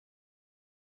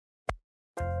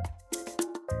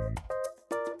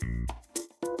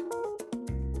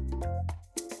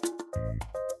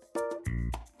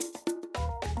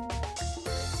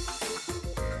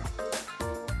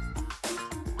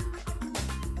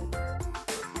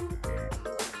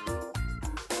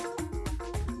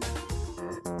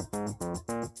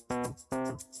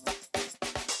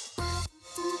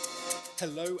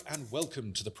Hello and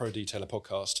welcome to the Pro Detailer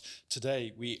podcast.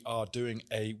 Today we are doing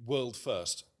a world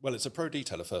first. Well, it's a Pro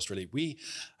Detailer first, really. We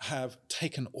have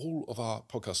taken all of our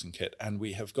podcasting kit and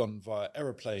we have gone via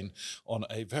aeroplane on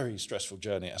a very stressful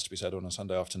journey, as to be said, on a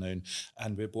Sunday afternoon,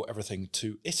 and we brought everything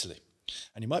to Italy.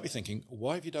 And you might be thinking,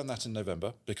 why have you done that in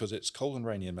November? Because it's cold and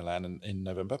rainy in Milan in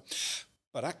November.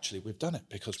 But actually, we've done it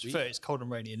because it's cold and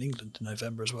rainy in England in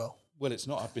November as well. Well, it's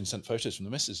not. I've been sent photos from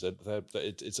the missus.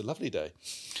 It's a lovely day.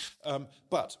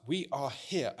 But we are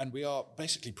here and we are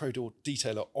basically Pro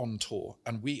Detailer on tour.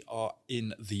 And we are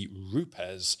in the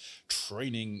Rupes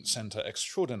Training Centre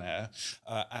Extraordinaire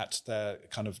at their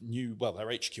kind of new, well, their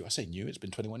HQ. I say new, it's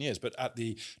been 21 years, but at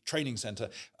the training centre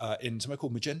in somewhere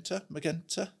called Magenta?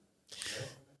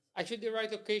 Actually, the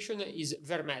right location is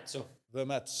Vermezzo. And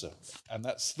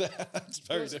that's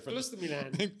very different. Close to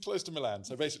Milan. Close to Milan.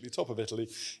 So basically top of Italy.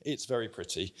 It's very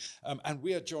pretty. And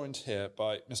we are joined here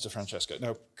by Mr. Francesco.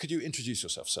 Now, could you introduce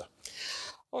yourself, sir?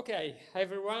 Okay, hi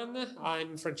everyone.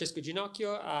 I'm Francesco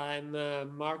Ginocchio. I'm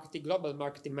global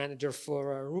marketing manager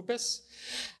for Rupes.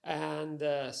 And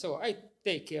so I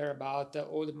take care about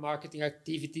all the marketing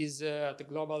activities at the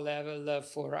global level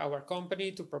for our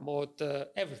company to promote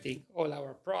everything, all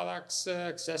our products,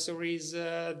 accessories,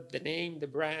 the name, the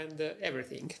brand,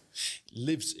 everything.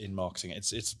 Lives in marketing.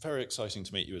 It's very exciting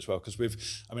to meet you as well because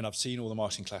I've seen all the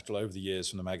marketing collateral over the years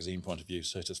from the magazine point of view.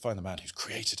 So to find the man who's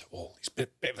created it all, he's a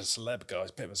bit of a celeb,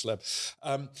 guys, bit of a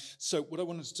celeb. So what I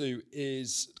wanted to do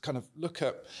is kind of look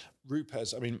at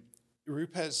Rupes. I mean,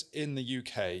 Rupes in the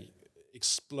UK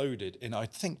exploded in, I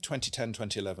think, 2010,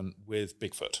 2011 with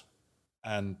Bigfoot.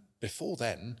 And before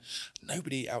then,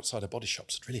 nobody outside of body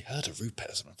shops had really heard of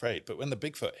Rupes, I'm afraid. But when the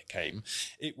Bigfoot came,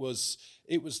 it was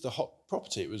the hot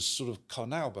property. It was sort of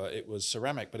carnauba, it was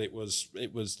ceramic, but it was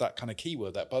that kind of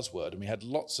keyword, that buzzword. And we had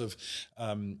lots of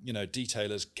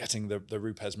detailers getting the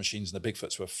Rupes machines, and the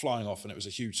Bigfoots were flying off, and it was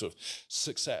a huge sort of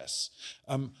success.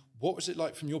 What was it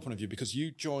like from your point of view? Because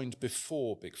you joined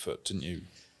before Bigfoot, didn't you?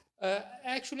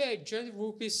 Actually, I joined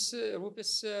Rupes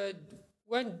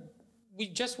when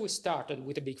we started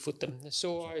with a Bigfoot.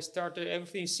 So I started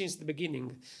everything since the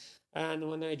beginning. And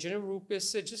when I joined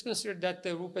Rupes, just consider that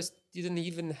Rupes didn't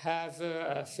even have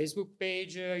a Facebook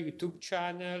page, a YouTube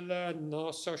channel, no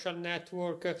social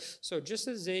network. So just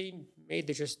as they made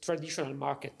the just traditional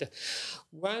market.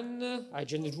 When I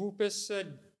joined Rupes,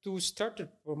 to start to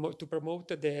promote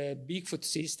the Bigfoot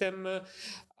system,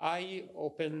 I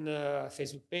opened a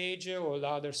Facebook page, all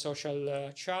other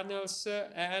social channels,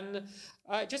 and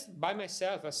just by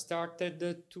myself, I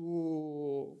started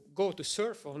to go to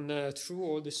surf on through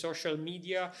all the social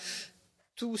media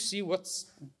to see what's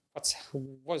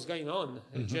going on,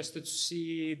 just to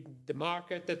see the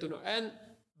market, to know. And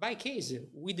by case,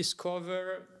 we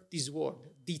discover this word,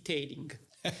 detailing.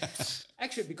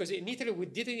 Actually, because in Italy, we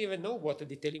didn't even know what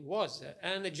detailing was.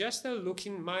 And just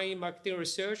looking my marketing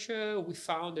research, we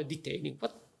found detailing.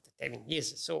 What detailing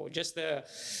is. So just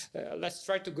let's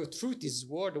try to go through this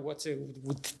word, what's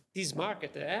with this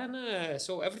market. And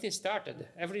so everything started.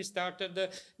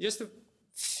 Just a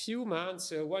few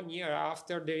months, 1 year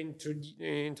after the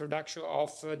introduction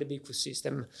of the Bigfoot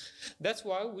system. That's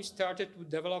why we started to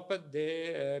develop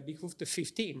the Bigfoot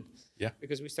 15. Yeah.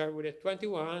 Because we started with the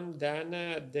 21, then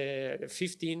the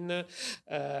 15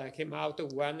 came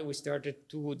out when we started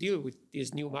to deal with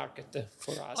this new market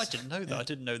for us. I didn't know that. I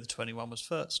didn't know the 21 was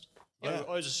first. Yeah.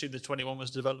 I just assumed the 21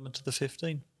 was development of the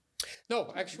 15.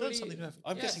 No, actually,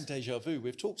 I'm getting deja vu.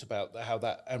 We've talked about how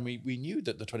that, and we knew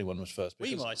that the 21 was first.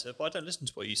 We might have, but I don't listen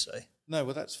to what you say. No,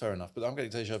 well, that's fair enough. But I'm getting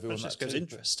deja vu on that too. Francesco's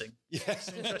interesting. Yes,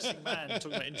 an interesting man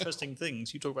talking about interesting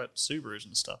things. You talk about Subarus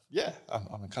and stuff. Yeah,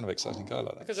 I'm a kind of exciting guy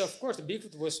like that. Because of course, the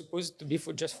Bigfoot was supposed to be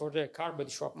just for the car body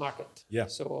shop market. Yeah.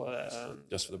 So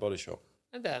just for the body shop.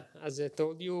 And then, as I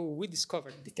told you, we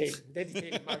discovered the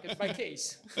detailing market by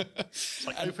case. It's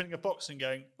like opening a box and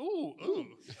going, ooh.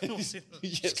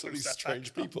 Yes, all these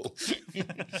strange people.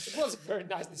 It was a very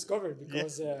nice discovery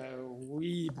because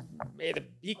we made a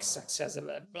big success,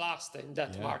 a blast in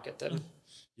that market.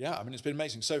 Yeah, I mean, it's been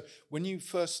amazing. So when you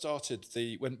first started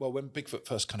when Bigfoot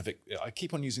first kind of, I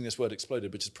keep on using this word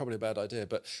exploded, which is probably a bad idea,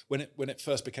 but when it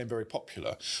first became very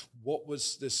popular, what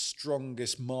was the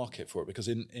strongest market for it? Because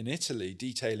in Italy,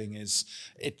 detailing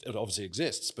it obviously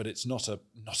exists, but it's not a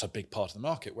big part of the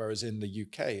market. Whereas in the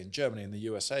UK, in Germany, in the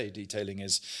USA, detailing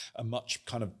is a much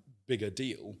kind of bigger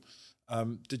deal.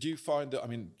 Did you find that? I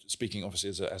mean, speaking obviously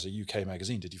as a UK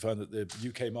magazine, did you find that the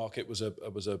UK market was a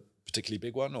particularly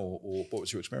big one, or what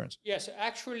was your experience? Yes,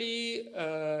 actually,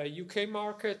 UK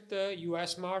market,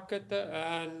 US market,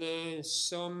 and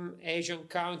some Asian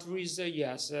countries.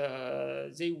 Yes,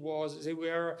 they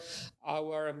were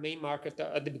our main market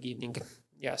at the beginning.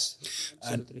 Yes,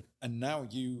 absolutely. And now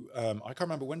you, I can't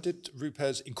remember, when did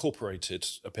Rupes Incorporated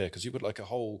appear? Because you've got like a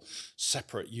whole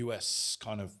separate US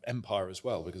kind of empire as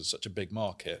well, because it's such a big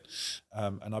market.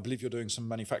 And I believe you're doing some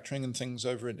manufacturing and things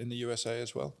over in the USA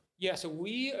as well. Yeah, so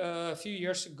we, a few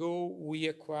years ago, we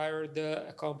acquired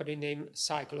a company named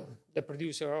Cyclo, the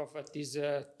producer of these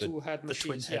two-head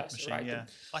machines. Twin head machine, right. yeah.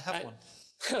 I have one.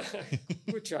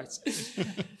 Good choice.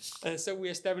 And so we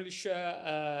established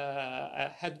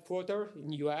a headquarter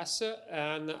in US,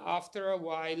 and after a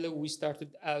while we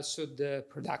started also the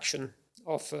production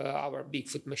of our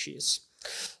Bigfoot machines.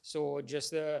 So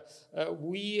just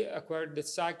we acquired the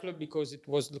Cyclo because it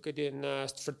was located in a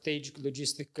strategic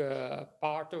logistic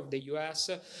part of the US.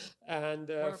 And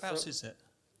Whereabouts is it?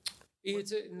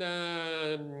 It's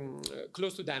in,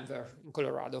 close to Denver, in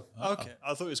Colorado. Okay,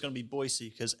 I thought it was going to be Boise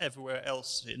because everywhere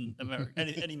else in America,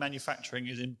 any manufacturing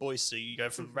is in Boise. You go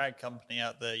from the rag company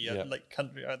out there, you have Lake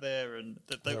Country out there, and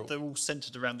they're all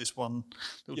centered around this one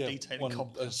little detailing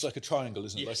complex. It's like a triangle,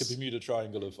 isn't it? Yes. Like a Bermuda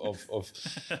Triangle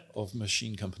of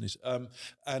machine companies.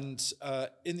 And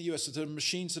in the US, the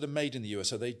machines that are made in the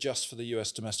US, are they just for the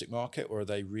US domestic market, or are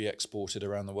they re-exported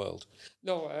around the world?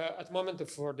 No, at the moment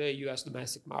for the US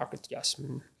domestic market, yes.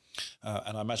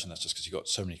 And I imagine that's just because you've got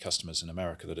so many customers in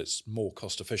America that it's more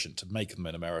cost efficient to make them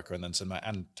in America and then send them out.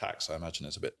 And tax, I imagine,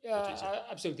 is a bit easier.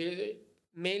 Absolutely.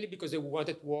 Mainly because they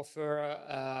wanted to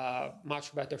offer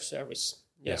much better service.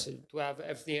 Yes, to have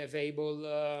everything available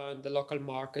in the local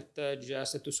market,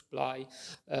 just to supply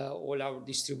all our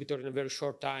distributors in a very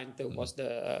short time. That was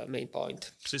the main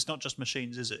point. So it's not just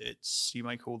machines, is it? It's you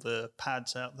make all the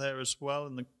pads out there as well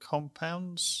and the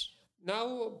compounds.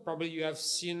 Now, probably you have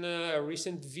seen a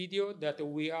recent video that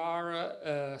we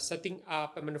are setting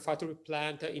up a manufacturing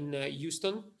plant in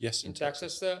Houston, in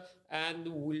Texas, and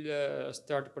we'll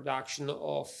start production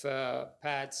of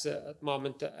pads at the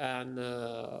moment and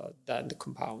then the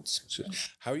compounds. So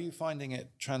how are you finding it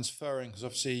transferring? Because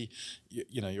obviously,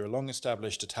 you're a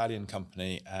long-established Italian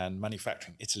company, and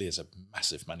manufacturing. Italy is a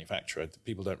massive manufacturer.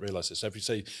 People don't realise this. If you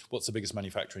say, what's the biggest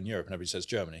manufacturer in Europe? And everybody says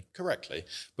Germany, correctly.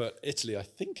 But Italy, I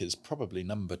think, is probably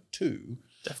number 2.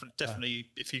 Definitely,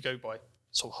 if you go by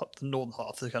sort of the northern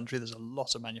half of the country, there's a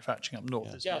lot of manufacturing up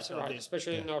north. Yes, right,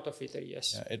 especially in north of Italy,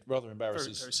 yes. Yeah, it rather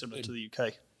embarrasses. Very similar to the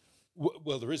UK.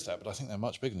 Well, there is that, but I think they're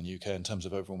much bigger than the UK in terms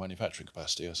of overall manufacturing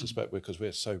capacity, I suspect, because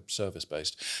we're so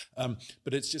service-based.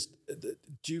 But it's just,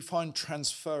 do you find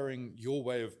transferring your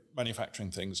way of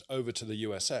manufacturing things over to the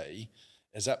USA,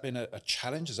 has that been a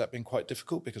challenge? Has that been quite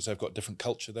difficult because they've got different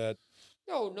culture there?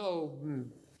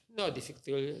 No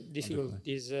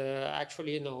difficulties.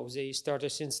 Actually, no, they started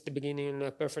since the beginning in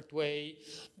a perfect way.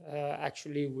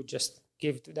 Actually, we just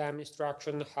give to them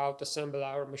instruction how to assemble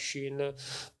our machine.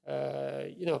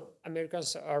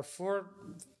 Americans are, for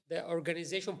the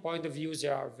organization point of view, they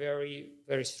are very,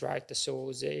 very strict.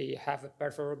 So they have a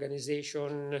perfect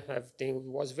organization.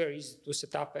 Everything was very easy to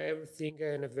set up everything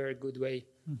in a very good way.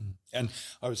 Mm-hmm. And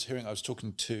I was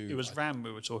talking to... It was Ram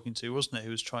we were talking to, wasn't it?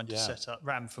 Who was trying to set up,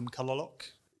 Ram from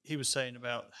Colorlock. He was saying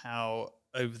about how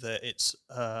over there it's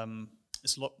a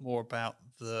lot more about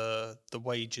the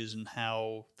wages and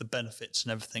how the benefits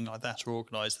and everything like that are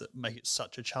organised that make it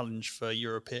such a challenge for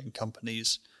European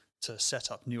companies to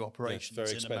set up new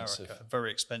operations in America.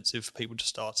 Very expensive for people to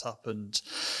start up, and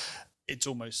it's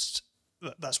almost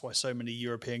that's why so many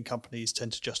European companies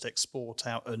tend to just export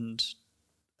out and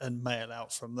mail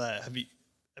out from there.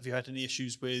 Have you had any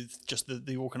issues with just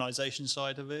the organisation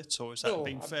side of it, or has that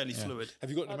been fairly fluid?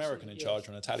 Have you got an American in charge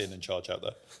or an Italian in charge out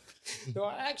there? No,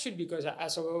 actually, because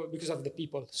of the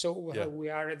people. So we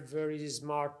are very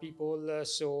smart people,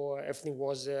 so everything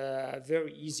was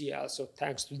very easy. Also,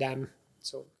 thanks to them.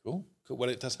 So cool. Well,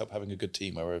 it does help having a good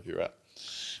team wherever you're at.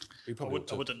 I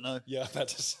wouldn't know. Yeah, I'm about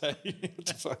to say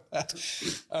to find that.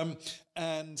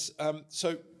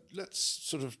 So let's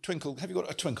sort of twinkle. Have you got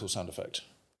a twinkle sound effect?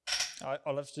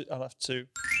 I'll have to.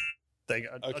 There you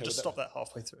go. I'll just stop that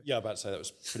halfway through. Yeah, I'm about to say that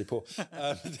was pretty poor.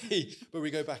 But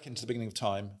we go back into the beginning of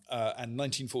time and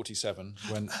 1947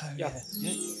 when. There we go.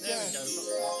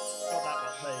 Got that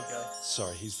one. There you go.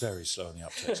 Sorry, he's very slow on the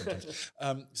uptake sometimes.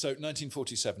 So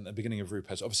 1947, the beginning of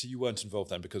Rupes. Obviously, you weren't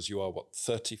involved then because you are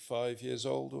 35 years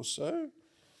old or so.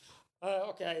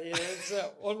 Okay, it's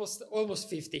almost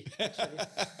 50. Actually.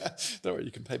 Don't worry,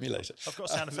 you can pay me later. I've got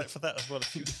a sound effect for that as well.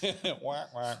 If you... Wah,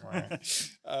 wah,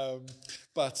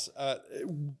 wah.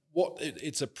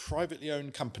 It's a privately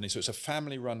owned company, so it's a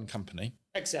family-run company.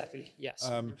 Exactly. Yes.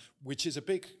 Which is a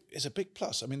big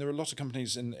plus. I mean, there are a lot of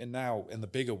companies in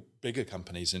the bigger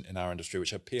companies in our industry which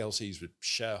have PLCs with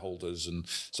shareholders and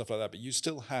stuff like that, but you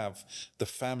still have the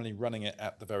family running it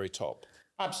at the very top.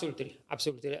 Absolutely.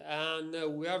 And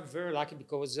we are very lucky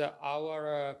because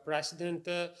our president,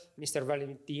 Mr.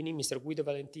 Guido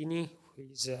Valentini, who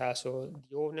is also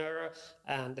the owner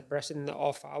and the president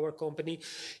of our company,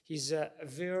 he's I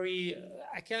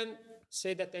can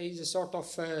say that he's a sort of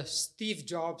Steve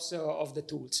Jobs of the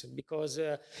tools, because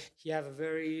he have a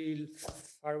very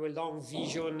long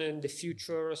vision in the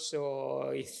future.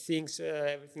 So he thinks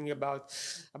everything about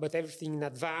everything in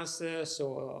advance.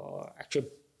 Actually,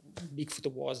 Bigfoot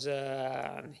was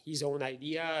his own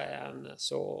idea, and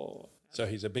so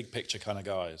he's a big picture kind of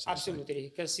guy. Absolutely,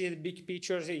 you can see the big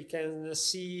pictures. You can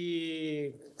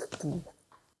see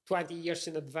 20 years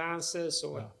in advance.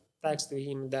 Thanks to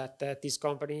him, that this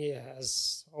company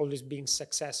has always been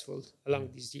successful along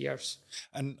these years.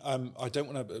 And I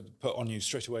don't want to put on you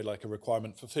straight away like a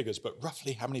requirement for figures, but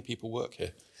roughly how many people work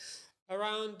here?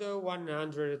 Around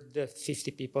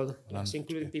 150 people, yes,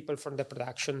 including people from the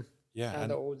production. Yeah,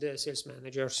 and all the sales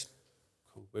managers.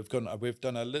 Cool. We've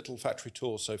done a little factory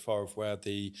tour so far of where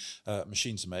the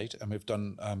machines are made, and we've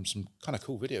done some kind of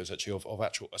cool videos actually of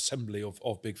actual assembly of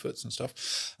Bigfoots and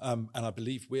stuff. And I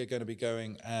believe we're going to be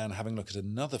going and having a look at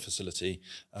another facility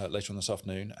later on this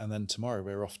afternoon, and then tomorrow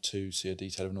we're off to see a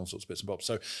detailer and all sorts of bits and bobs.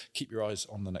 So keep your eyes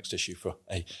on the next issue for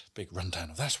a big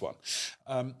rundown of that one.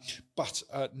 But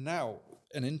now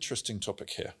an interesting topic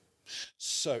here.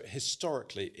 So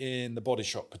historically, in the body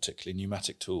shop particularly,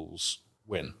 pneumatic tools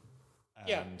win.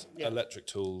 And electric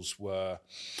tools were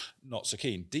not so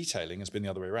keen. Detailing has been the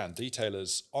other way around.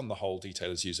 On the whole,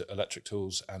 detailers use electric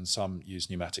tools, and some use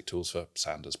pneumatic tools for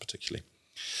sanders particularly.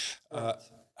 Right.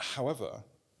 However,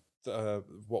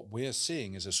 what we're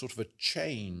seeing is a sort of a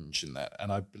change in that.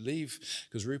 And I believe,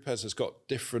 because Rupes has got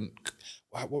different,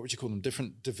 what would you call them,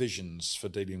 different divisions for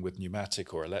dealing with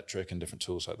pneumatic or electric and different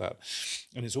tools like that.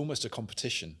 And it's almost a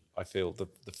competition, I feel, the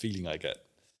feeling I get.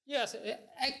 Yes,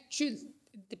 actually,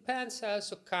 it depends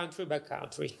also country by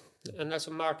country and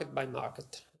also market by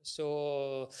market.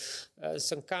 So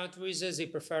some countries, they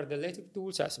prefer the electric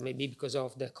tools, also maybe because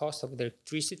of the cost of the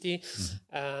electricity.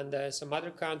 Mm-hmm. And some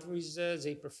other countries,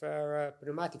 they prefer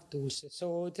pneumatic tools.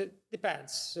 So it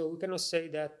depends. So we cannot say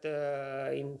that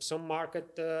in some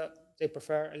market they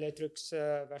prefer electrics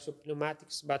versus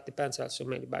pneumatics, but depends also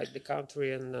maybe by the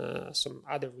country and some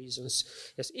other reasons.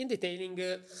 Yes, in detailing,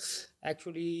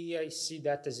 actually, I see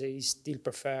that they still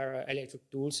prefer electric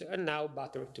tools and now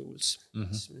battery tools.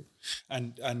 Mm-hmm.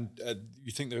 And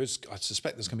you think there is? I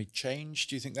suspect there's going to be change.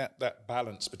 Do you think that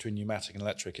balance between pneumatic and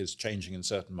electric is changing in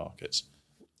certain markets?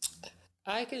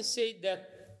 I can say that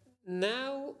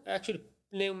now, actually,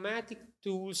 pneumatic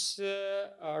tools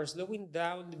are slowing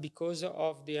down because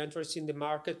of the entrance in the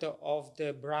market of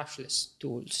the brushless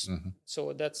tools. Mm-hmm.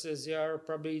 So they are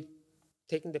probably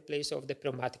taking the place of the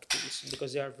pneumatic tools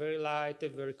because they are very light,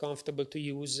 very comfortable to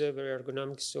use, very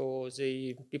ergonomic. So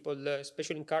people,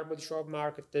 especially in car body shop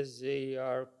market, they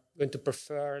are going to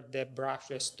prefer the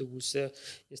brushless tools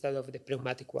instead of the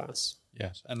pneumatic ones.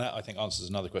 Yes, and that I think answers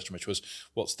another question, which was,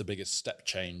 what's the biggest step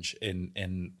change in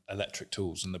electric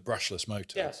tools? And the brushless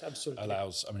motor, yes, absolutely,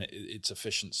 allows. I mean, its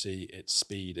efficiency, its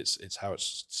speed, it's how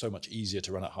it's so much easier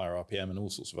to run at higher RPM, and all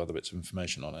sorts of other bits of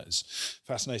information on it. It's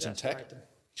fascinating tech.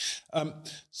 Right.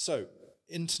 So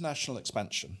international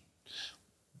expansion.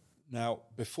 Now,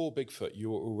 before Bigfoot,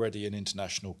 you were already an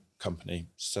international company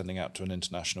sending out to an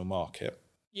international market.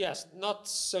 Yes, not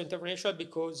so international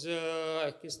because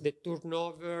I guess the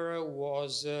turnover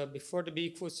was before the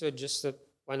Bigfoot. So just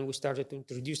when we started to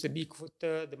introduce the Bigfoot,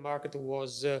 the market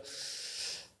was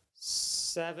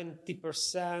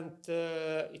 70%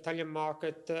 Italian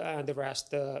market and the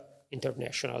rest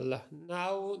international.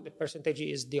 Now the percentage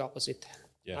is the opposite.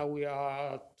 Yeah. Now we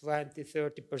are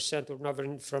 20-30%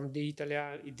 turnover from the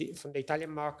Italian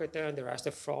market, and the rest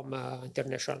are from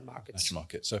international markets. National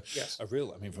market. So yes.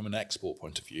 From an export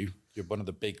point of view, you're one of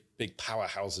the big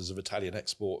powerhouses of Italian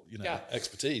export,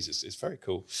 expertise. It's very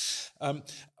cool.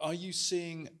 Are you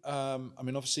seeing?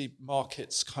 Obviously,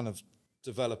 markets kind of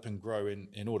develop and grow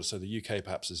in order. So the UK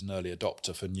perhaps is an early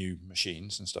adopter for new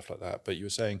machines and stuff like that. But you were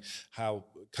saying how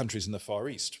countries in the Far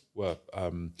East were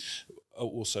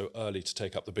also early to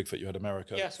take up the Bigfoot. You had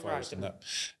America. Yes, right. That.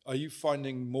 Are you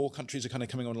finding more countries are kind of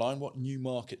coming online? What new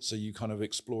markets are you kind of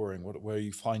exploring? Where are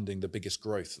you finding the biggest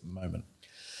growth at the moment?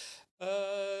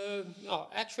 No,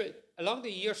 actually, along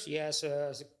the years, yes,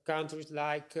 countries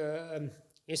like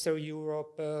Eastern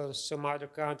Europe, some other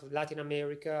countries, Latin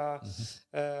America,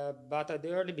 but at the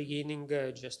early beginning,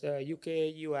 just UK,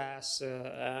 US,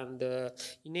 and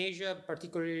in Asia,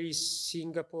 particularly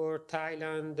Singapore,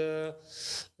 Thailand,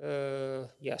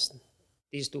 yes,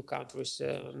 these two countries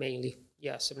mainly,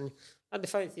 yes. And the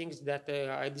funny thing is that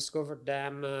I discovered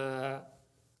them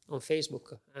on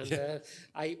Facebook, and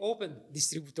I opened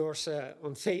distributors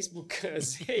on Facebook.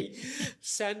 They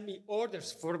send me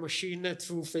orders for machine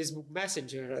through Facebook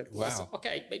Messenger. Wow.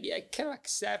 Okay, maybe I can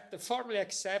formally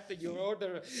accept your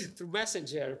order through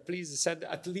Messenger. Please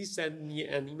at least send me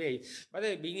an email. But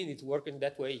at the beginning, it worked in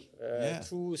that way.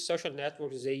 Through social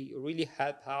networks, they really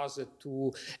help us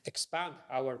to expand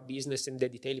our business in the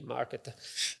detailing market.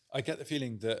 I get the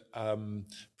feeling that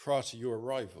prior to your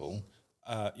arrival,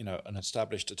 an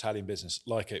established Italian business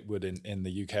like it would in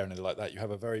the UK or anything like that, you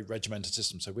have a very regimented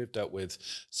system. So we've dealt with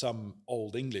some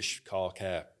old English car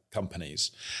care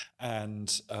companies,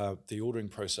 and the ordering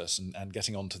process and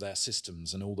getting onto their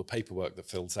systems and all the paperwork that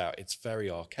fills out, it's very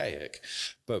archaic.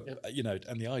 But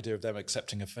and the idea of them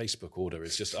accepting a Facebook order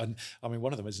is just, I mean,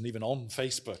 one of them isn't even on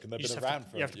Facebook, and they've been around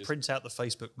for. You have to print out the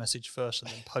Facebook message first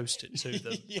and then post it to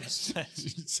them. Yes,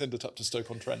 send it up to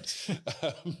Stoke-on-Trent.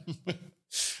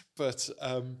 But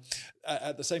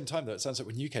at the same time, though, it sounds like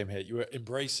when you came here, you were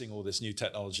embracing all this new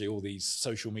technology, all these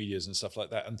social medias and stuff like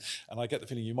that. And I get the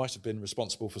feeling you might have been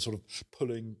responsible for sort of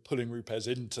pulling Rupes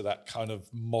into that kind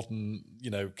of modern,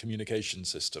 communication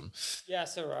system.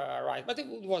 Yes, right. But it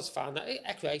was fun.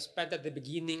 I spent at the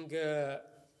beginning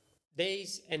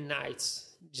days and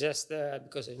nights just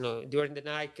because, during the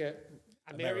night...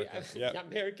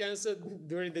 Americans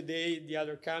during the day, the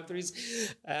other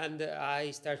countries, and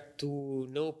I start to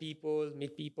know people,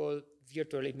 meet people,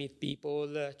 virtually meet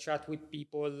people, chat with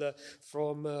people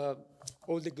from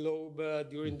all the globe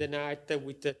during the night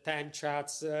with 10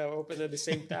 chats open at the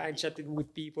same time, chatting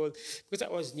with people, because I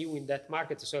was new in that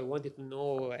market, so I wanted to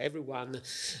know everyone,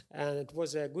 and it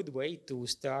was a good way to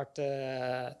start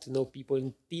to know people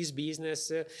in this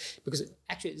business, because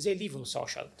actually they live on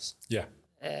socials. Yeah.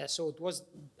 So it was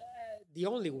the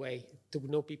only way to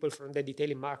know people from the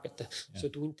detailing market. So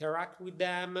to interact with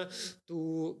them,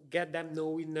 to get them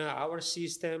knowing our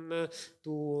system,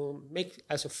 to make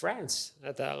also friends.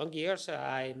 At long years,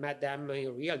 I met them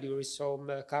in real during some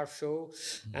car show,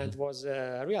 and it was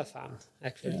real fun,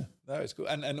 actually. Yeah, that is cool.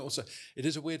 And also, it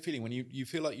is a weird feeling when you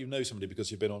feel like you know somebody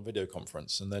because you've been on video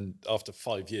conference, and then after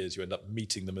 5 years, you end up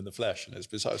meeting them in the flesh, and it's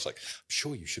bizarre. It's like, I'm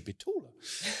sure you should be taller.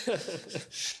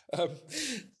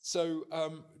 So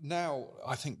now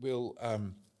I think we'll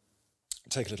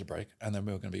take a little break, and then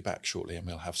we're going to be back shortly, and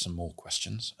we'll have some more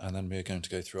questions, and then we're going to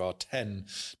go through our 10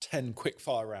 quick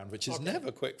fire round, which is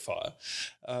never quick fire,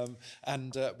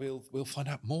 and we'll find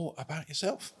out more about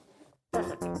yourself.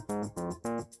 Perfect.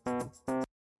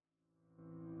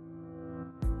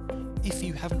 If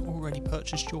you haven't already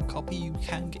purchased your copy, you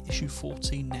can get issue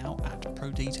 14 now at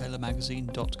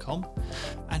prodetailermagazine.com,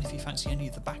 and if you fancy any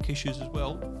of the back issues as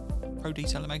well, Pro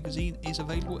Detailer Magazine is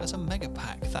available as a mega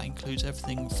pack that includes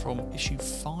everything from issue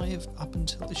 5 up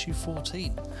until issue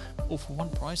 14, all for one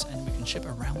price, and we can ship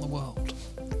around the world.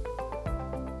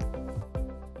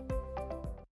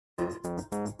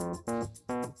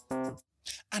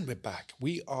 And we're back.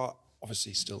 We are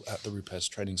obviously still at the Rupes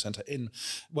Training Centre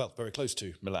very close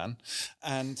to Milan.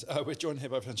 And we're joined here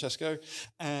by Francesco.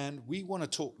 And we want to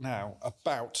talk now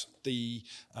about a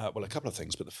couple of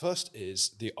things. But the first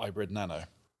is the iBrid Nano.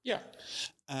 Yeah.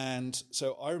 And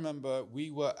so I remember we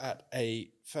were at a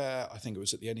fair, I think it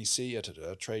was at the NEC, at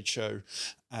a trade show,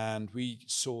 and we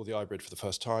saw the iBrid for the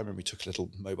first time, and we took a little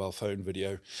mobile phone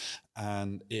video,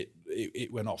 and it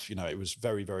went off. It was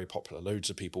very, very popular. Loads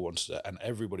of people wanted it, and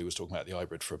everybody was talking about the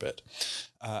iBrid for a bit.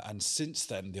 And since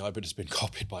then, the iBrid has been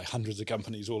copied by hundreds of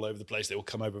companies all over the place. They all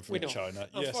come over from China.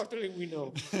 Unfortunately, we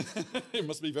know. It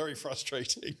must be very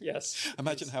frustrating. Yes.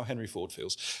 Imagine how Henry Ford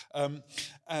feels. What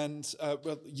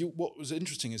was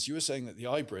interesting is you were saying that the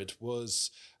iBrid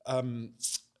was...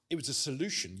 it was a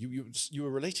solution. You were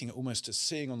relating it almost to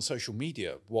seeing on social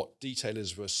media what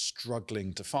detailers were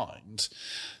struggling to find.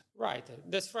 Right,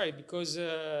 that's right, because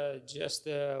just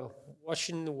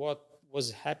watching what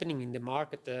was happening in the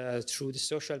market through the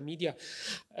social media,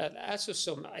 also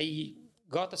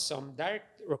got some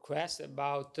direct requests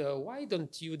about why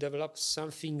don't you develop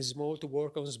something small to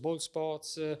work on small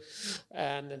spots,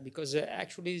 and because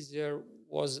actually there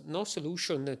was no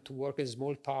solution to work in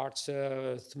small parts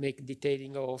to make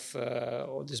detailing of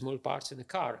all the small parts in the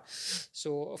car.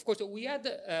 So of course we had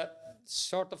a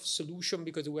sort of solution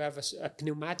because we have a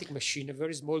pneumatic machine, a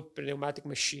very small pneumatic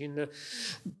machine,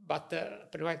 but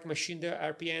pneumatic machine, the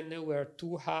RPM were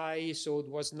too high, so it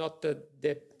was not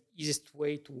the easiest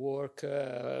way to work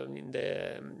with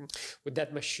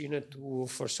that machine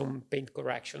for some paint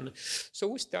correction. So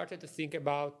we started to think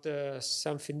about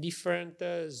something different,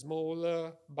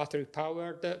 small, battery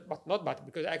powered, but not battery,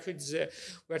 because actually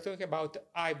we're talking about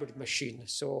hybrid machine.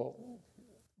 So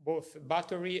both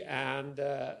battery and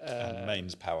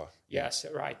mains power. Yes,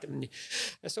 right.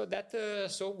 So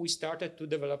we started to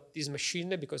develop this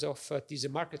machine because of this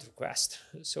market request.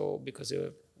 So because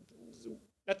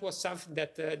that was something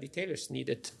that detailers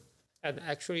needed, and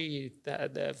actually it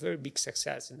had a very big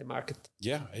success in the market.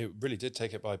 Yeah, it really did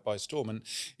take it by storm. And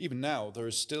even now, there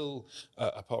is still,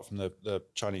 apart from the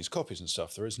Chinese copies and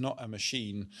stuff, there is not a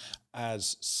machine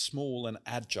as small and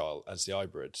agile as the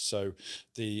hybrid. So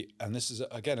and this is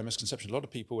again a misconception. A lot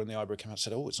of people when the hybrid came out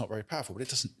said, "Oh, it's not very powerful," but it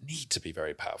doesn't need to be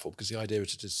very powerful because the idea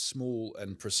is it is small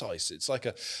and precise. It's like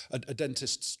a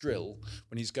dentist's drill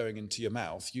when he's going into your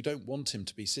mouth. You don't want him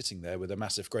to be sitting there with a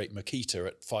massive great Makita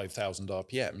at 5,000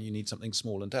 RPM. You need something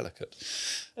small and delicate.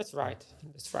 That's right.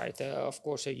 That's right. Of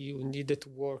course, you needed to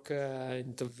work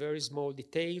into very small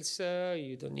details.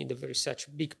 You don't need a such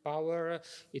big power.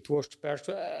 It works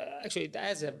perfect. Actually, it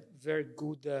has a very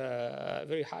good,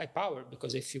 very high power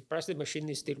because if you press the machine,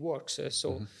 it still works. It's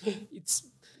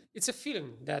a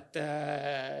feeling that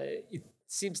it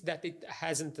seems that it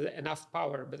hasn't enough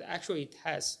power, but actually it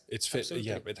has. It's fit. Absolutely.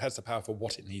 Yeah, it has the power for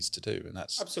what it needs to do, and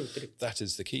that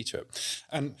is the key to it.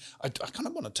 And I kind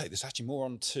of want to take this actually more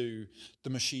onto the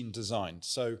machine design.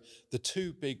 So the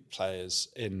two big players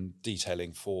in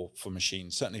detailing for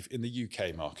machines, certainly in the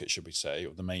UK market, should we say,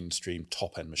 or the mainstream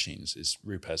top end machines, is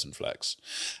Rupes and Flex.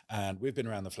 And we've been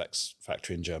around the Flex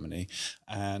factory in Germany,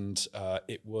 and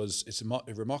it's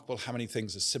remarkable how many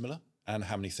things are similar and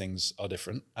how many things are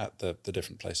different at the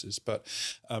different places. But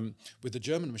with the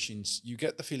German machines, you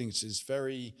get the feeling it's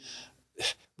very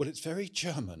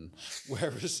German,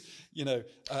 whereas,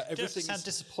 everything. You sound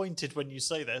disappointed when you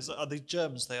say that. Are the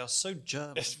Germans? They are so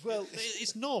German. Well,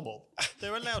 it's normal.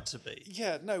 They're allowed to be.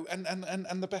 Yeah, no, and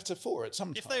the better for it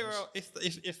sometimes.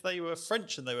 If they were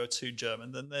French and they were too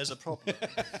German, then there's a problem.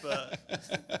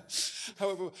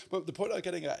 However, the point I'm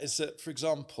getting at is that, for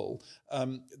example,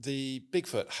 the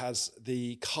Bigfoot has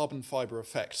the carbon fibre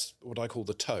effect, what I call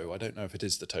the toe. I don't know if it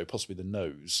is the toe, possibly the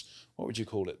nose. What would you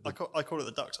call it? I call it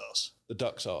the duck's arse. The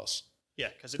duck's arse. Yeah,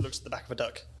 because it looks at the back of a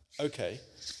duck. Okay.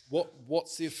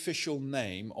 What's the official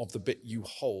name of the bit you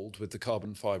hold with the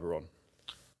carbon fibre on?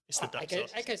 It's the duck's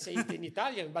arse. I can say it in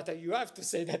Italian, but you have to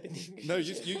say that in English. No,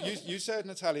 you say it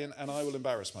in Italian, and I will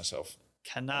embarrass myself.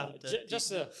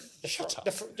 Just the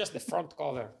front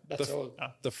cover. That's all.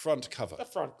 The front cover. The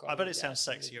front cover. I bet it sounds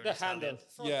sexier. The handle.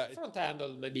 Front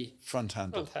handle, maybe. Front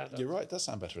handle. You're right. It does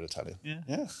sound better in Italian.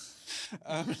 Yeah.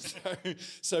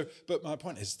 But my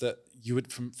point is that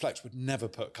from Flex would never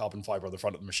put carbon fibre on the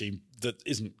front of the machine that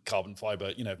isn't carbon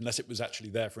fibre, unless it was actually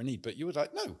there for a need. But you were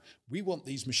like, no, we want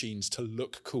these machines to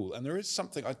look cool. And there is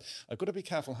something, I've got to be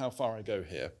careful how far I go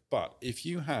here. But if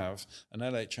you have an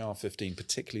LHR 15,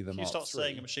 particularly the Mark III. If you start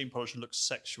saying a machine polisher looks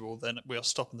sexual, then we are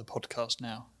stopping the podcast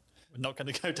now. We're not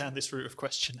going to go down this route of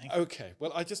questioning. Okay,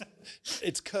 well, it's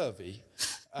curvy.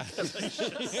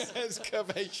 It's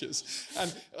curvaceous.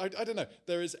 And I don't know,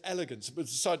 there is elegance. But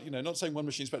not saying one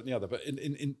machine is better than the other, but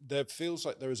in there feels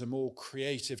like there is a more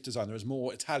creative design. There is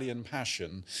more Italian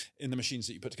passion in the machines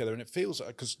that you put together. And it feels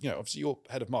like, because, obviously you're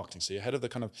head of marketing, so you're head of the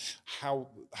kind of how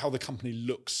the company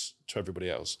looks to everybody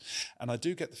else. And I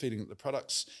do get the feeling that the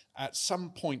products, at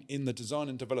some point in the design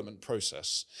and development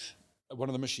process, one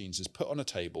of the machines is put on a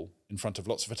table in front of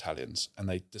lots of Italians, and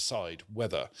they decide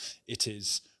whether it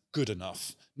is good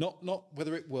enough, not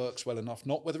whether it works well enough,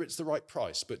 not whether it's the right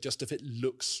price, but just if it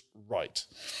looks right.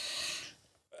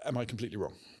 Am I completely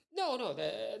wrong? No,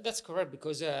 that's correct,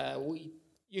 because we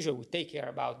usually take care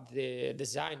about the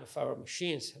design of our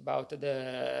machines, about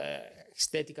the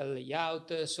aesthetical layout.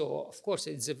 So, of course,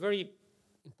 it's a very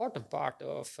important part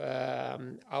of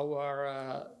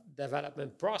our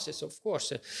development process, of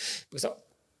course, because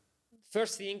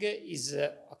first thing is,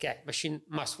 machine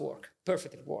must work,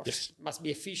 perfectly works. Yes. Must be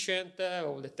efficient,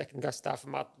 all the technical stuff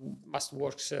must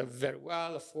work very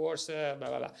well, of course, blah,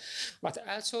 blah, blah. But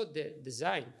also the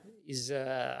design is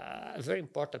a very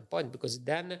important point, because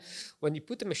then when you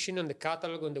put a machine on the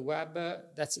catalog on the web,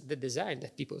 that's the design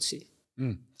that people see.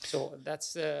 So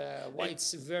that's why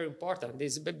it's very important.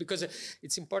 It's because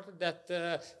it's important that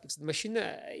because the machine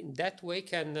in that way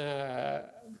can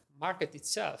market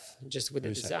itself just with the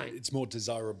design. It's more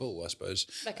desirable, I suppose.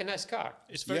 Like a nice car.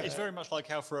 It's very much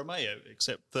like Alfa Romeo,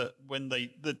 except that when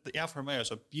the Alfa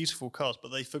Romeos are beautiful cars,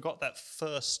 but they forgot that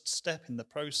first step in the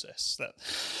process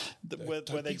where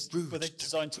they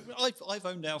designed. I've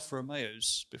owned Alfa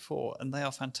Romeos before, and they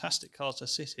are fantastic cars to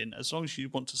sit in, as long as you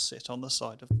want to sit on the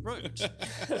side of the road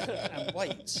and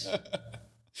wait.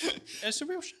 It's a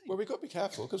real shame. Well, we've got to be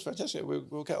careful, because Francesco,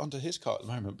 we'll get onto his car at the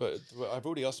moment, but I've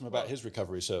already asked him about his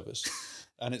recovery service,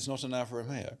 and it's not an Alfa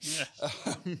Romeo.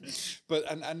 Yeah. But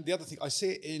the other thing, I see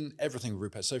it in everything with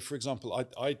Rupert. So, for example,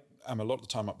 I am a lot of the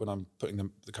time when I'm putting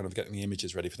them, kind of getting the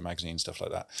images ready for the magazine, stuff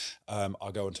like that,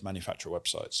 I go onto manufacturer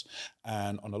websites,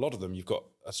 and on a lot of them, you've got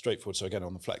a straightforward, so again,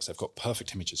 on the Flex, they've got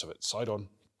perfect images of it, side on,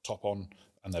 top on,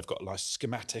 and they've got a nice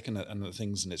schematic and the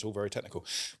things, and it's all very technical.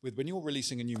 When you're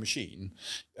releasing a new machine,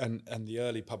 and the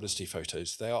early publicity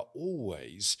photos, they are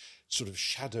always sort of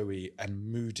shadowy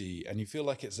and moody, and you feel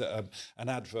like it's an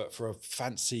advert for a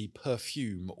fancy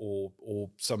perfume or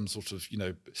some sort of,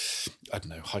 I don't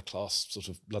know, high class sort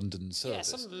of London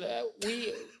service. Yeah,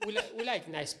 we like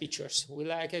nice pictures. We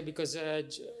like it because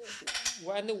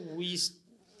when we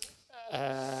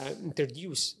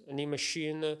introduce a new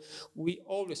machine, we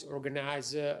always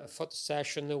organize a photo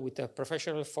session with a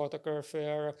professional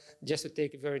photographer just to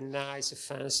take very nice,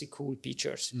 fancy, cool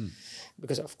pictures.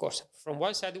 Because, of course, from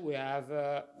one side we have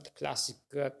the classic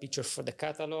picture for the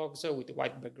catalogs with the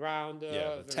white background.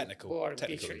 Technical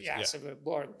picture. Yes, very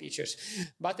boring pictures.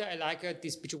 But I like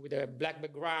this picture with a black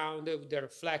background, with the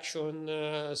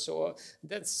reflection. So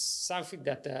that's something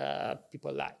that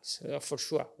people like, for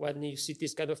sure. When you see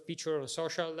this kind of picture on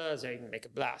social, they make a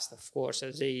blast, of course,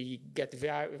 as they get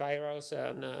virals.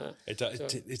 And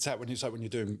it's like when you're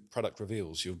doing product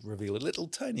reveals, you'll reveal a little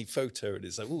tiny photo, and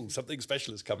it's like, oh, something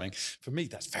special is coming. For me,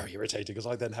 that's very irritating, because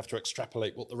I then have to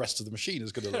extrapolate what the rest of the machine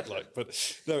is going to look like. But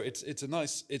no, it's a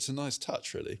nice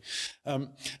touch, really.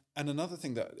 And another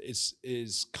thing that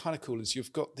is kind of cool is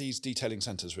you've got these detailing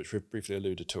centres, which we've briefly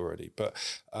alluded to already. But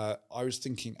I was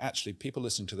thinking, actually, people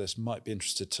listening to this might be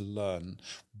interested to learn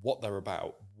what they're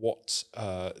about, what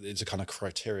is a kind of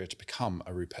criteria to become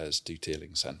a repairs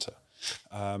detailing centre,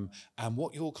 and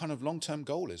what your kind of long-term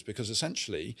goal is. Because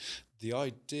essentially, the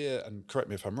idea, and correct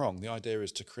me if I'm wrong, the idea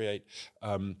is to create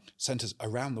centres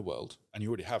around the world, and you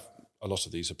already have a lot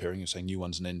of these appearing. You're saying new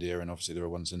ones in India, and obviously there are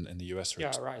ones in the US.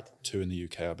 Right. 2 in the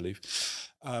UK, I believe,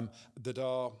 that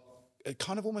are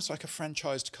kind of almost like a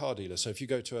franchised car dealer. So if you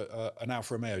go to an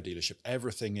Alfa Romeo dealership,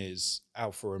 everything is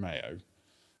Alfa Romeo.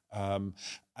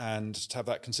 And to have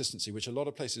that consistency, which a lot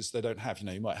of places they don't have.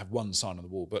 You might have one sign on the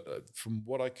wall, but from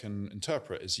what I can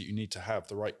interpret is that you need to have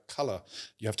the right colour.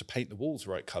 You have to paint the walls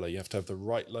the right colour. You have to have the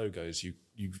right logos.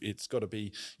 It's got to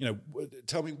be,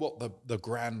 tell me what the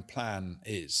grand plan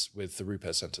is with the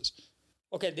repair centres.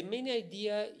 Okay, the main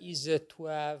idea is to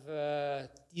have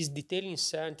these detailing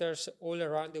centres all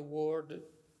around the world,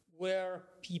 where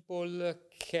people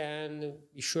can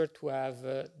be sure to have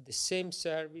the same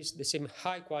service, the same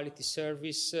high-quality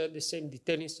service, the same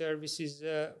detailing services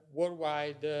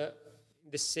worldwide,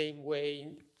 the same way,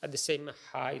 at the same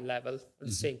high level,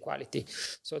 the same quality.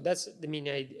 So that's the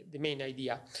main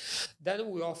idea. Then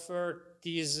we offer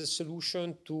this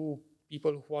solution to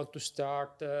people who want to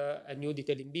start a new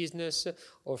detailing business,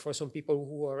 or for some people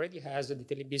who already has a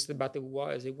detailing business but they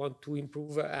want to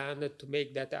improve and to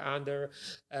make that under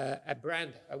a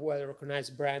brand, a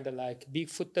well-recognized brand like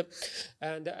Bigfoot.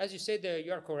 And as you said,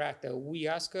 you are correct. We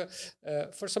ask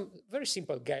for some very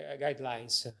simple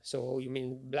guidelines. So you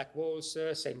mean black walls,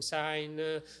 same sign,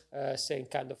 same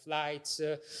kind of lights.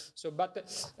 But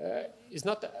it's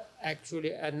not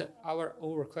actually our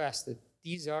own request.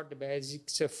 These are the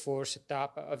basics for set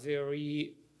up a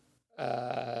very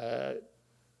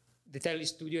detailing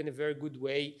studio in a very good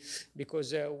way,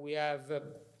 because we have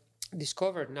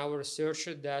discovered in our research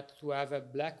that to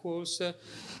have black walls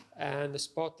and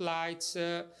spotlights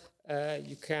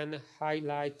you can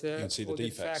highlight you can see the all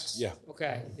defects. Yeah.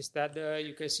 Okay. Instead,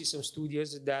 you can see some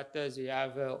studios that they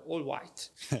have all white.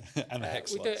 And the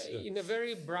hex lights. In a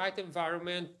very bright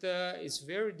environment, it's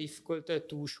very difficult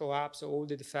to show up all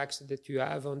the defects that you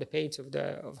have on the paints of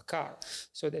a car.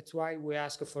 So that's why we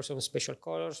ask for some special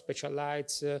colors, special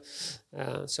lights,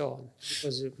 and so on.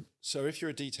 So if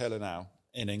you're a detailer now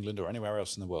in England or anywhere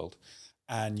else in the world,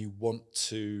 and you want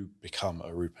to become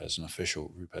a Rupes, an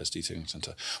official Rupes detailing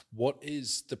centre, what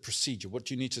is the procedure? What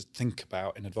do you need to think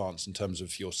about in advance in terms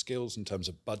of your skills, in terms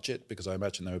of budget? Because I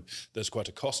imagine there's quite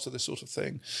a cost to this sort of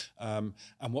thing. And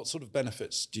what sort of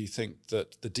benefits do you think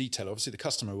that the detailer, obviously the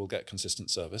customer will get consistent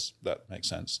service, that makes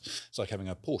sense. It's like having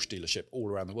a Porsche dealership all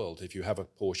around the world. If you have a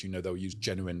Porsche, they'll use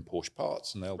genuine Porsche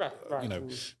parts and they'll,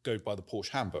 go by the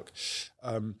Porsche handbook.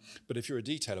 But if you're a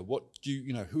detailer,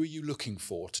 who are you looking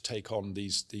for to take on these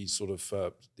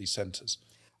centres?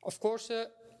 Of course,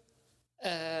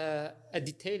 a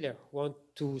detailer want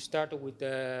to start with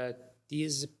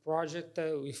this project.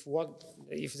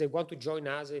 If they want to join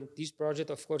us in this project,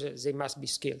 of course, they must be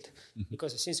skilled.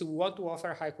 Because since we want to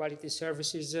offer high quality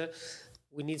services,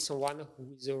 we need someone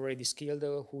who is already skilled,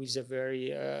 who is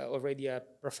already a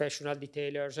professional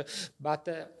detailer, but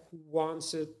who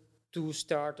wants to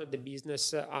start the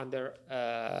business under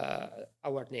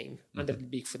our name, under the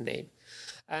Bigfoot name.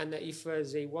 And if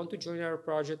they want to join our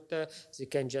project, they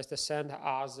can just send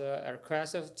us a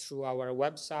request through our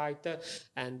website,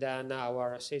 and then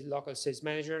our local sales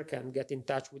manager can get in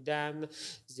touch with them.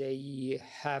 They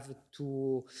have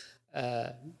to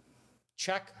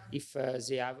check if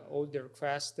they have all the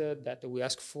requests that we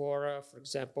ask for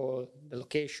example, the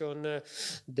location,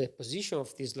 the position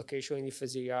of this location, if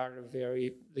they are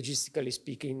very logistically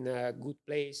speaking a good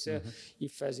place,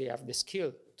 if they have the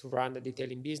skill to run the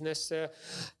detailing business,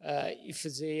 if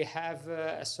they have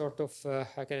a sort of,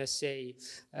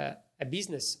 a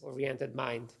business-oriented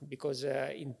mind, because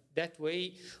in that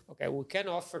way, we can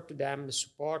offer to them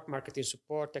support, marketing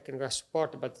support, technical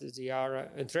support, but they are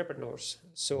entrepreneurs.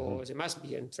 So they must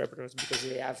be entrepreneurs because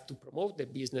they have to promote the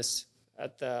business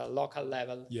at the local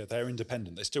level. Yeah, they're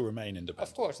independent. They still remain independent.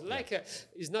 Of course,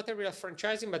 it's not a real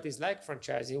franchising, but it's like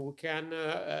franchising. We can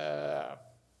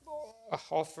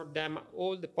offer them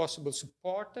all the possible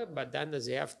support, but then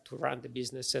they have to run the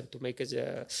business and to make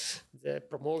the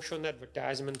promotion,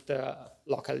 advertisement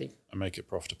locally. And make it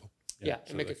profitable. Yeah,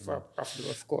 and make it profitable,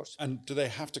 of course. And do they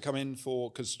have to come in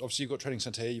because obviously you've got training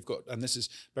centre here, and this is,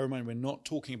 bear in mind, we're not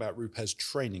talking about Rupes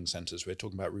training centres, we're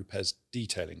talking about Rupes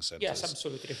detailing centres. Yes,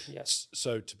 absolutely, yes.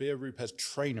 So to be a Rupes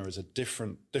trainer is a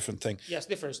different thing. Yes,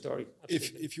 different story.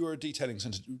 If you were a detailing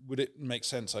centre, would it make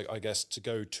sense, I guess, to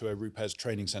go to a Rupes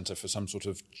training centre for some sort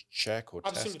of check or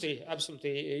test?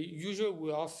 Absolutely. Usually we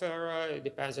offer, it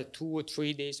depends, 2 or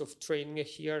 3 days of training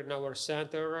here in our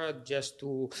centre, just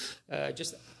to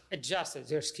adjust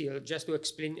their skill, just to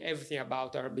explain everything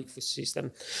about our Bigfoot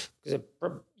system. Because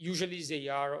usually they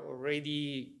are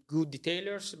already good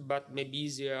detailers, but maybe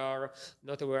they are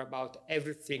not aware about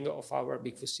everything of our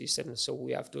Bigfoot system. So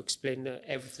we have to explain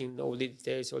everything, all the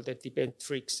details, all the tips and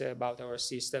tricks about our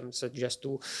system, so just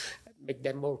to make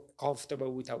them more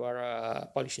comfortable with our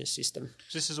polishing system.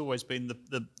 This has always been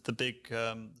the big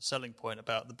selling point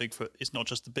about the Bigfoot. It's not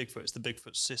just the Bigfoot; it's the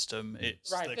Bigfoot system.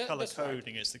 It's the color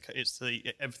coding. Right. It's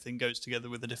the everything goes together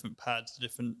with the different pads, the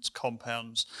different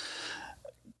compounds.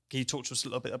 Can you talk to us a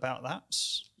little bit about that?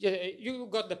 Yeah, you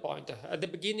got the point. At the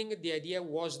beginning, the idea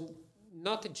was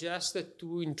not just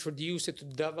to introduce, to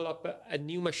develop a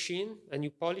new machine, a new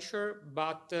polisher,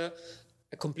 but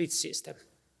a complete system.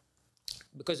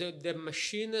 Because the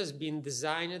machine has been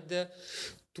designed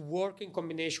to work in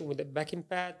combination with the backing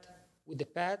pad, with the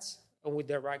pads, and with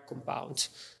the right compounds.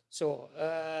 So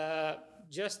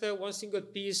just one single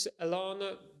piece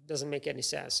alone doesn't make any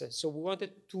sense. So we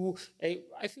wanted to,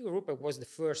 I think Rupert was the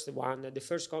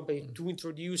first company to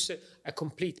introduce a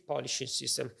complete polishing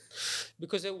system.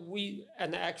 Because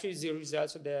and actually the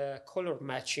results of the color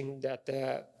matching that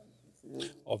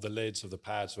of the lids of the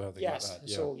pads or everything like that.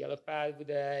 Yeah. So yellow pad with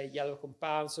a yellow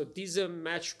compound. So this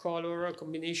match color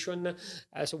combination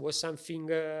was something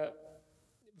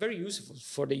very useful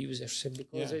for the users,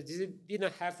 because they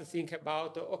didn't have to think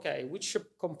about, which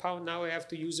compound now I have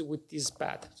to use with this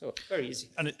pad. So very easy.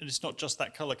 And it's not just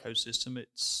that color code system,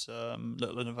 it's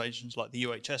little innovations like the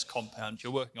UHS compound.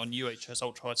 You're working on UHS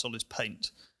ultra high solids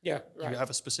paint. Yeah, right. You have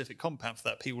a specific compound for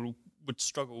that. People would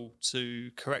struggle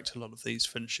to correct a lot of these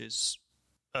finishes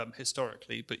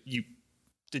historically, but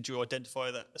did you identify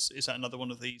that? Is that another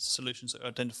one of these solutions that are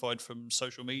identified from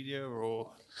social media,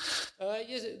 or?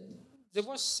 Yes, There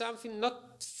was something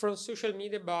not from social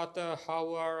media, but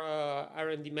our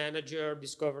R&D manager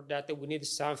discovered that we need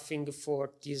something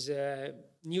for this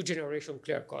new generation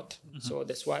clear coat. So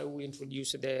that's why we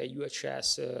introduced the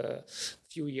UHS a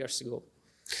few years ago.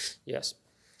 Yes.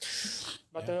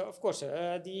 But of course,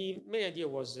 the main idea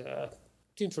was to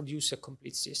introduce a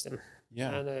complete system.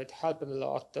 Yeah. And it helped a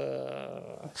lot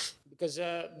because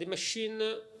the machine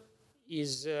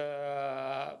is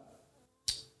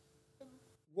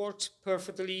works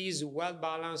perfectly, is well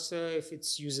balanced if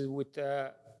it's used with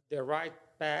the right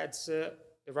pads, the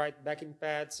right backing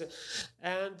pads,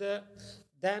 and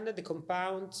then the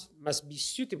compound must be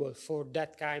suitable for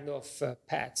that kind of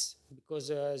pads because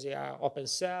they are open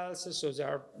cells, so there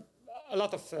are a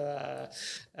lot of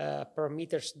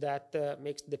parameters that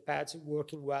makes the pads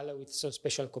working well with some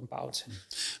special compounds.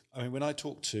 I mean, when I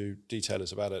talk to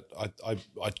detailers about it,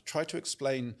 I try to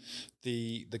explain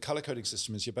the color coding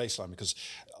system as your baseline, because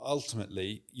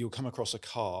ultimately you'll come across a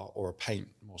car or a paint,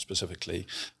 more specifically,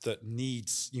 that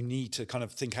you need to kind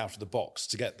of think out of the box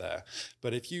to get there.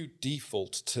 But if you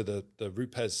default to the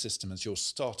Rupes system as your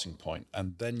starting point,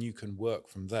 and then you can work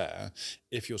from there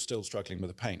if you're still struggling with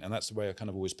the paint. And that's the way I kind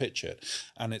of always pitch it.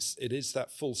 And it is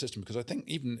that full system, because I think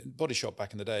even Body Shop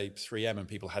back in the day, 3M and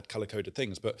people had color coded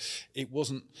things, but it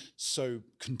wasn't so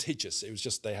contagious. It was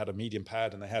just they had a medium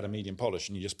pad and they had a medium polish,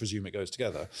 and you just presume it goes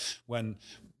together. When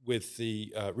with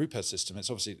the Rupes system,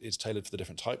 it's tailored for the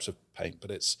different types of paint, but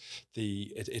it's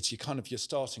your kind of your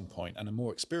starting point, and a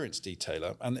more experienced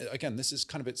detailer. And again, this is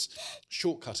kind of it's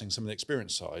shortcutting some of the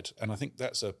experience side, and I think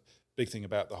that's a big thing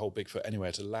about the whole Bigfoot anyway.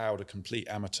 It allowed a complete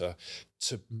amateur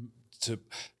to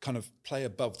kind of play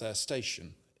above their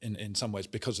station in some ways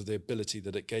because of the ability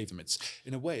that it gave them. It's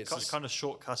in a way it's kind of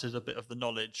shortcutted a bit of the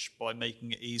knowledge by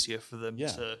making it easier for them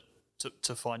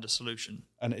to find a solution.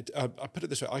 And I put it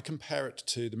this way: I compare it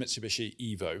to the Mitsubishi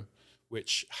Evo,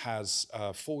 which has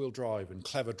four-wheel drive and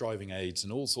clever driving aids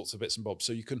and all sorts of bits and bobs.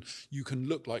 So you can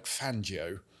look like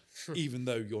Fangio, even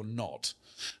though you're not.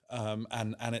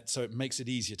 So it makes it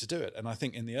easier to do it. And I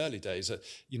think in the early days,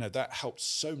 that helped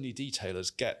so many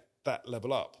detailers get that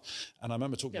level up. And I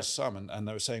remember talking to some, and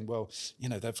they were saying, well,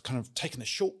 they've kind of taken a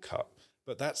shortcut.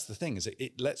 But that's the thing, is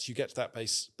it lets you get to that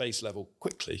base level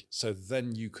quickly. So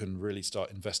then you can really start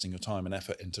investing your time and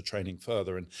effort into training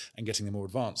further and getting the more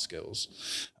advanced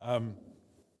skills. And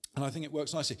I think it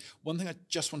works nicely. One thing I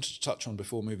just wanted to touch on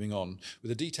before moving on, with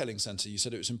the detailing centre, you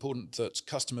said it was important that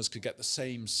customers could get the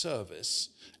same service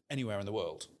anywhere in the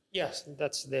world. Yes,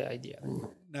 that's the idea.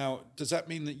 Now, does that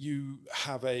mean that you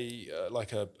have a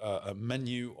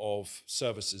menu of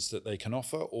services that they can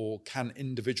offer, or can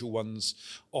individual ones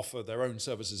offer their own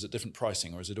services at different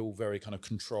pricing, or is it all very kind of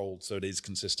controlled so it is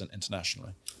consistent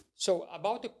internationally? So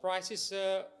about the prices,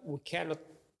 we cannot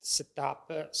set up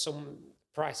some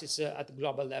prices at the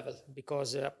global level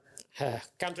because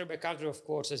country by country, of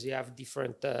course, as you have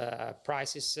different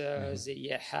prices,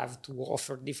 they have to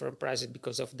offer different prices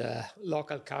because of the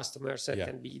local customers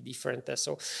can be different.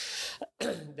 So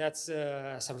that's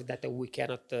something that we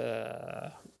cannot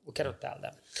tell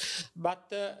them.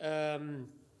 But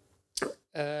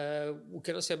we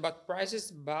cannot say about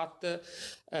prices, but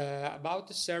about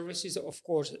the services, of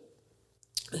course.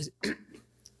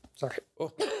 Sorry.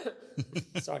 Oh.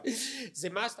 Sorry. They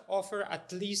must offer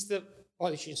at least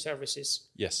polishing services.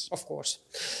 Yes. Of course.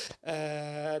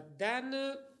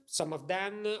 Then some of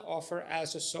them offer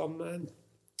also some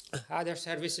other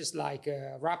services like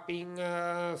wrapping,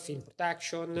 film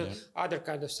protection, other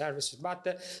kind of services.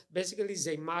 But basically,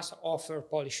 they must offer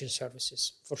polishing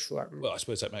services for sure. Well, I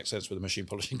suppose that makes sense with a machine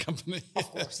polishing company.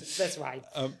 Of course, that's right.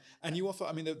 And you offer,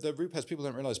 I mean, the Rupes, people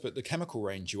don't realise, but the chemical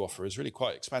range you offer is really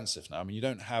quite expansive now. I mean, you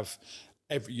don't have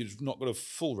you've not got a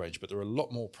full range, but there are a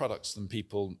lot more products than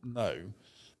people know.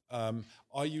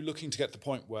 Are you looking to get to the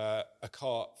point where a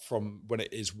car, from when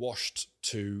it is washed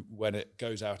to when it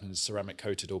goes out and is ceramic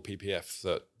coated or PPF,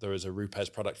 that there is a Rupes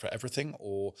product for everything?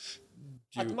 Or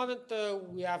at the moment,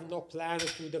 we have no plan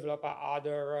to develop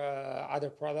other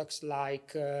products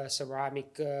like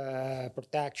ceramic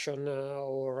protection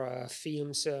or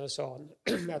films, so on.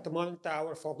 At the moment,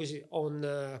 our focus is on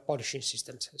polishing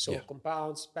systems, so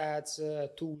compounds, pads,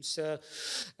 tools.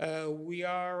 We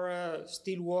are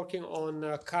still working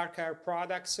on car care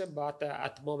products, but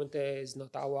at the moment it's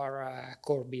not our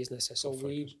core business. So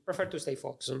we prefer to stay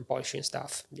focused on polishing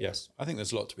stuff. Yes, I think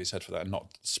there's a lot to be said for that, and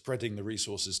not spreading the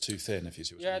resources too thin. If you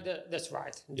see what I mean. That's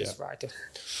right. That's right.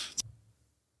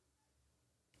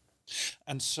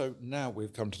 And so now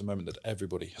we've come to the moment that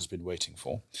everybody has been waiting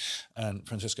for. And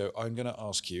Francesco, I'm going to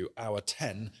ask you our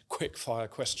 10 quick fire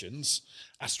questions.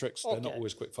 Asterisks, they're not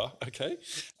always quick fire. Okay.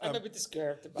 I'm a bit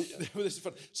scared about that. Well, this is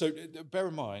fun. So bear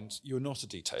in mind, you're not a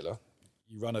detailer.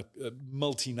 You run a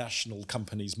multinational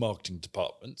company's marketing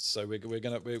department. So we are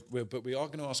going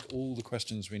to ask all the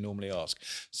questions we normally ask.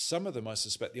 Some of them, I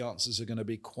suspect, the answers are going to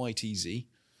be quite easy,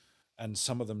 and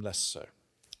some of them less so.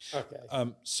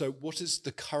 Okay. So what is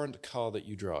the current car that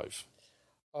you drive?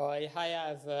 I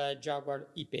have a Jaguar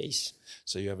E-Pace.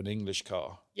 So you have an English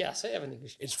car. Yes, I have an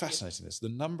English car. It's fascinating, this. The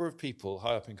number of people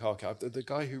high up in car, the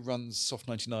guy who runs Soft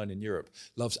 99 in Europe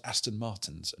loves Aston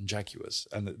Martins and Jaguars.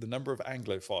 And the number of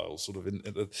Anglophiles sort of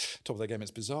at the top of their game,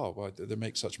 it's bizarre why they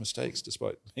make such mistakes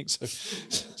despite being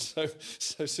so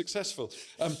successful.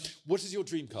 What is your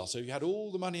dream car? So if you had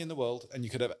all the money in the world and you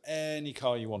could have any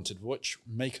car you wanted, which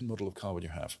make and model of car would you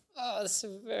have? That's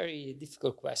a very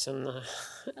difficult question.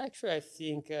 Actually, I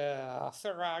think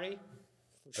Ferrari.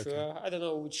 For sure. I don't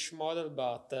know which model,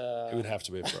 but it would have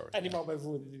to be a Ferrari. Any model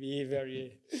would be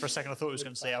very. For a second, I thought he was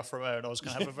going to say Alfa Romeo, and I was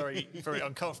going to have a very, very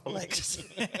uncomfortable exit.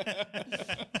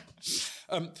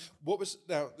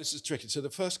 Now this is tricky. So the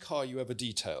first car you ever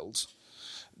detailed,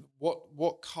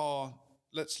 what car?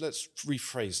 Let's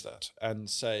rephrase that and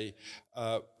say,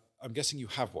 I'm guessing you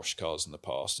have washed cars in the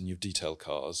past and you've detailed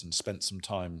cars and spent some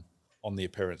time on the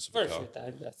appearance of the car.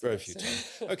 Very few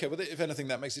times. Okay, well, if anything,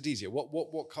 that makes it easier.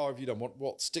 What car have you done?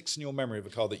 What sticks in your memory of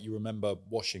a car that you remember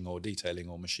washing or detailing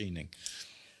or machining?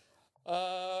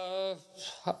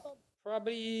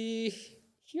 Probably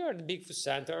here at the Big Food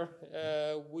Center.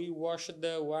 We washed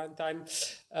one time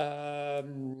for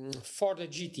the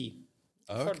GT.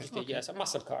 Yes, a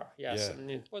muscle car. Yes, Yeah.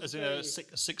 and it was As in a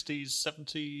 60s,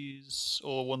 70s,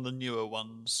 or one of the newer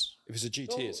ones? If it's a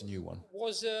GT, it's a new one.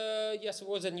 Yes, it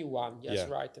was a new one. Yes, yeah,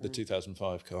 right. The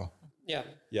 2005 car. Yeah.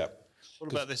 Yeah.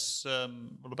 What about this?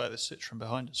 What about this Citroen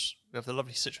behind us? We have the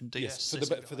lovely Citroen DS. Yes,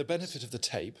 for the benefit of the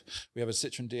tape, we have a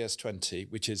Citroen DS20,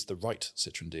 which is the right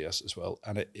Citroen DS as well,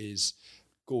 and it is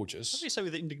gorgeous. What do you say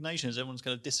with indignation? Is everyone's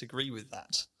going to disagree with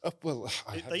that? Well,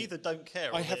 they either don't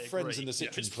care. Or I have they friends agree. in the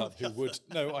Citroen Club who would.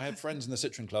 No, I have friends in the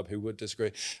Citroen Club who would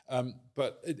disagree.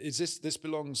 But is this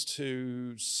belongs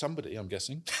to somebody? I'm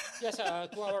guessing. Yes,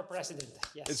 to our president.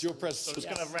 Yes, it's your president. So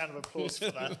I was going to have a round of applause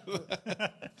for that.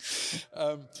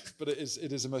 But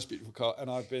it is a most beautiful car,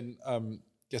 and I've been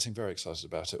getting very excited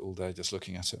about it all day, just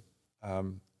looking at it.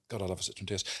 God, I love a Citroen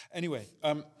DS. Anyway,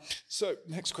 so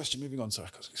next question, moving on. Sorry,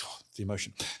 the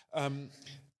emotion.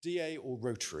 DA or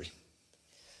rotary?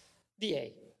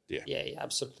 DA. DA. Yeah,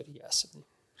 absolutely, yes.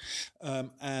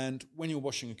 And when you're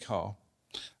washing a car,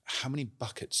 how many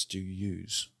buckets do you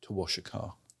use to wash a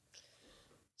car?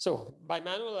 So, by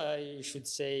manual, I should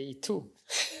say 2.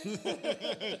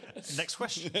 Next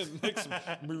question. Next,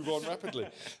 move on rapidly.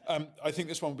 I think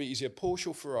this one will be easier. Porsche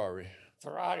or Ferrari?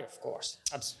 Ferrari, of course.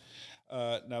 Absolutely.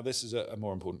 Now, this is a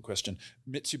more important question.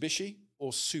 Mitsubishi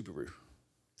or Subaru?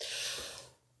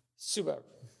 Subaru.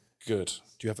 Good.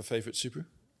 Do you have a favourite Subaru?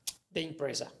 The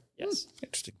Impreza, yes.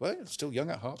 Interesting. Well, you're still young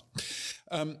at heart.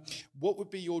 What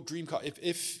would be your dream car?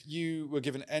 If you were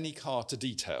given any car to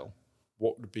detail,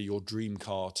 what would be your dream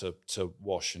car to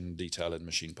wash and detail and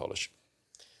machine polish?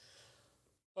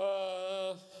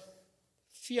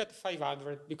 Fiat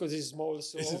 500 because it's small,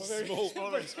 so very,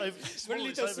 very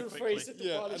little surface to polish.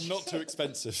 And not too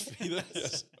expensive either.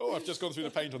 Yes. Oh, I've just gone through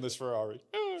the paint on this Ferrari.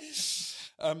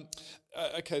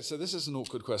 Okay, so this is an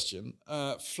awkward question.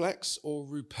 Flex or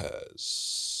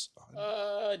Rupers?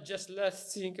 Just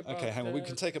let's think about. Okay, hang on. We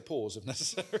can take a pause if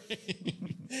necessary.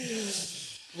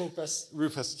 Rupers,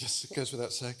 yes, it goes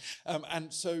without saying.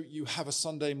 And so you have a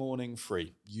Sunday morning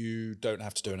free. You don't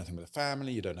have to do anything with the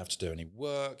family. You don't have to do any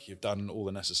work. You've done all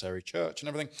the necessary church and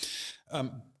everything.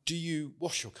 Do you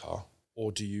wash your car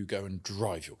or do you go and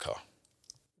drive your car?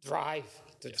 Drive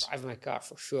my car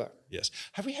for sure. Yes.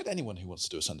 Have we had anyone who wants to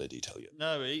do a Sunday detail yet?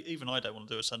 No, even I don't want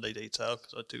to do a Sunday detail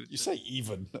because I do. You say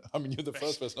even? I mean, you're the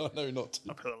first person I know not to.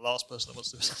 I'm probably the last person that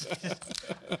wants to do a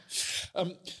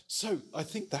Sunday. So I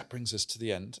think that brings us to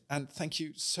the end. And thank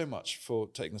you so much for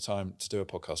taking the time to do a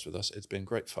podcast with us. It's been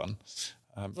great fun.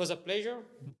 It was a pleasure.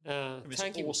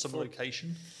 Thank you. Awesome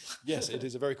location. Yes, it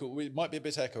is a very cool. It might be a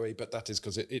bit echoey, but that is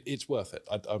because it's worth it.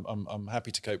 I'm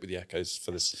happy to cope with the echoes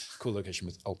for this cool location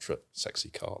with ultra sexy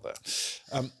car there.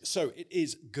 So it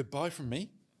is goodbye from me.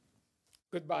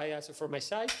 Goodbye also from my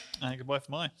side. And goodbye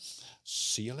from mine.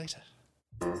 See you later.